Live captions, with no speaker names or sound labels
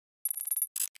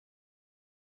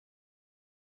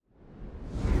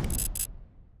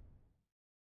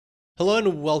Hello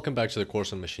and welcome back to the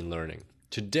course on machine learning.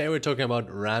 Today we're talking about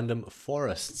random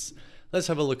forests. Let's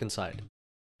have a look inside.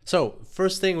 So,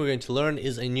 first thing we're going to learn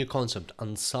is a new concept,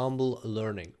 ensemble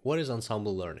learning. What is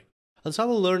ensemble learning?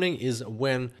 Ensemble learning is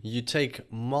when you take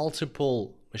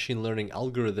multiple machine learning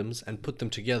algorithms and put them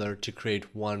together to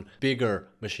create one bigger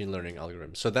machine learning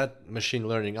algorithm. So that machine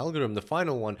learning algorithm, the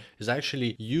final one, is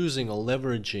actually using or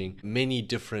leveraging many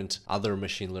different other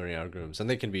machine learning algorithms. And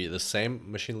they can be the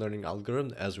same machine learning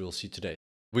algorithm as we'll see today.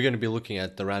 We're going to be looking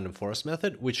at the random forest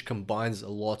method, which combines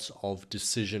lots of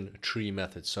decision tree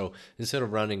methods. So instead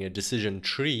of running a decision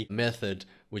tree method,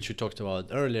 which we talked about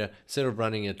earlier, instead of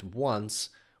running it once,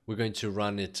 we're going to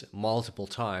run it multiple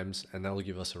times, and that will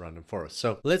give us a random forest.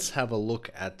 So let's have a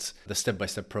look at the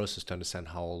step-by-step process to understand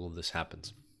how all of this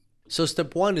happens. So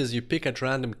step one is you pick at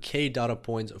random k data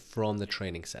points from the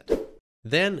training set.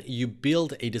 Then you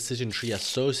build a decision tree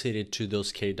associated to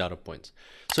those k data points.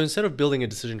 So instead of building a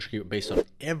decision tree based on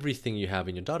everything you have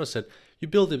in your data set, you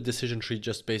build a decision tree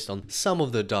just based on some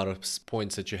of the data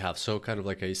points that you have. So kind of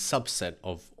like a subset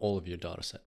of all of your data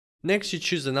set. Next, you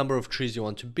choose the number of trees you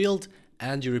want to build,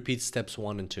 and you repeat steps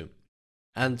 1 and 2.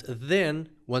 And then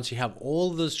once you have all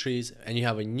of those trees and you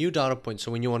have a new data point,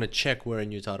 so when you want to check where a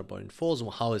new data point falls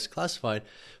and how it's classified,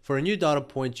 for a new data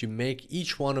point, you make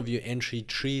each one of your entry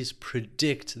trees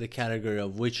predict the category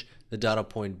of which the data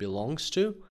point belongs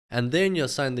to. And then you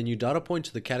assign the new data point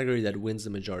to the category that wins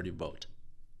the majority vote.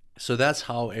 So that's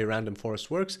how a random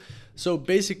forest works. So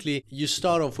basically you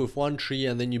start off with one tree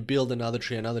and then you build another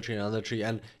tree, another tree, another tree,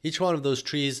 and each one of those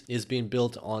trees is being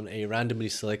built on a randomly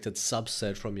selected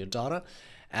subset from your data.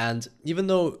 And even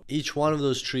though each one of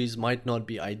those trees might not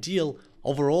be ideal,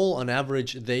 overall on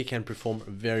average they can perform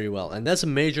very well. And that's a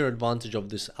major advantage of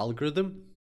this algorithm.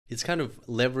 It's kind of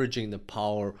leveraging the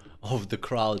power of the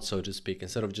crowd, so to speak.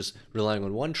 Instead of just relying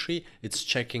on one tree, it's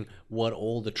checking what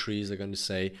all the trees are going to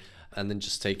say, and then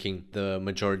just taking the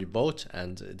majority vote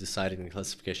and deciding the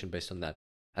classification based on that.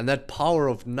 And that power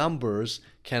of numbers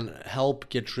can help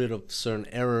get rid of certain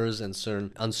errors and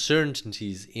certain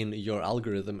uncertainties in your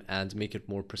algorithm and make it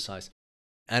more precise.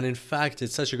 And in fact,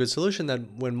 it's such a good solution that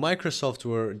when Microsoft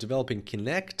were developing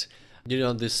Kinect, you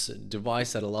know, this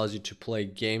device that allows you to play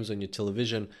games on your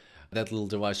television, that little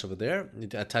device over there,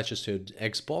 it attaches to an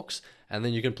Xbox, and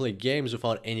then you can play games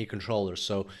without any controller.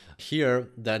 So here,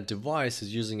 that device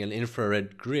is using an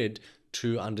infrared grid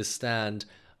to understand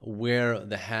where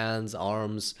the hands,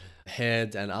 arms,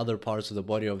 head, and other parts of the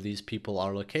body of these people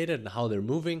are located and how they're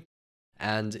moving.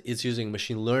 And it's using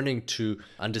machine learning to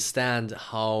understand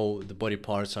how the body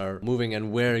parts are moving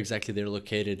and where exactly they're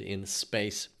located in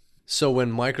space. So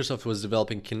when Microsoft was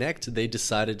developing Kinect, they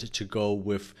decided to go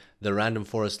with the random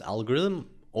forest algorithm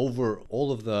over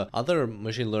all of the other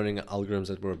machine learning algorithms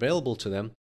that were available to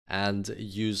them and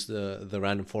use the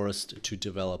random forest to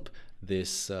develop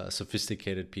this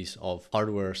sophisticated piece of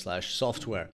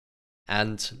hardware/software.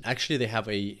 And actually they have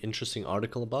a interesting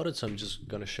article about it, so I'm just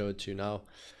going to show it to you now.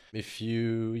 If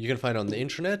you can find it on the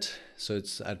internet, so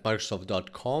it's at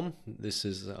microsoft.com. This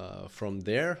is from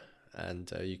there.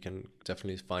 And you can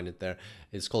definitely find it there.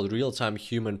 It's called Real-Time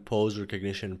Human Pose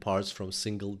Recognition Parts from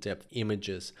Single Depth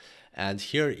Images. And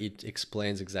here it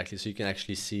explains exactly, so you can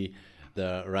actually see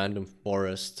the random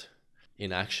forest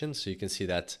in action. So you can see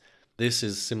that this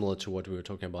is similar to what we were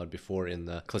talking about before in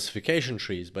the classification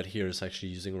trees, but here it's actually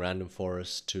using random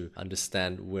forest to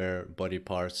understand where body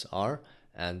parts are.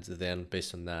 And then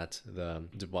based on that, the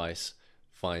device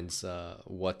finds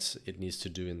what it needs to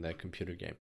do in the computer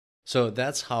game. So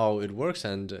that's how it works.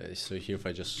 And so here, if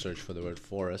I just search for the word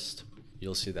forest,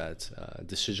 you'll see that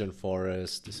decision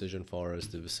forest,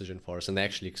 and they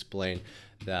actually explain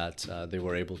that they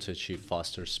were able to achieve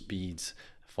faster speeds,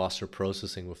 faster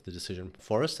processing with the decision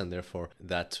forest, and therefore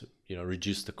that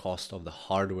reduced the cost of the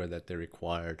hardware that they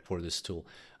required for this tool.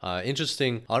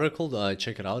 Interesting article.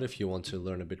 Check it out if you want to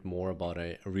learn a bit more about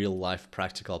a real-life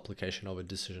practical application of a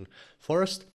decision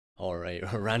forest or a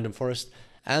random forest.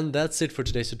 And that's it for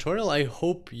today's tutorial. I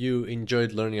hope you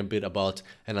enjoyed learning a bit about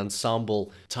an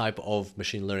ensemble type of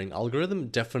machine learning algorithm.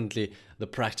 Definitely the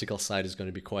practical side is going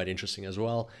to be quite interesting as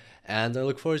well. And I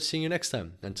look forward to seeing you next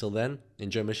time. Until then,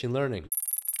 enjoy machine learning.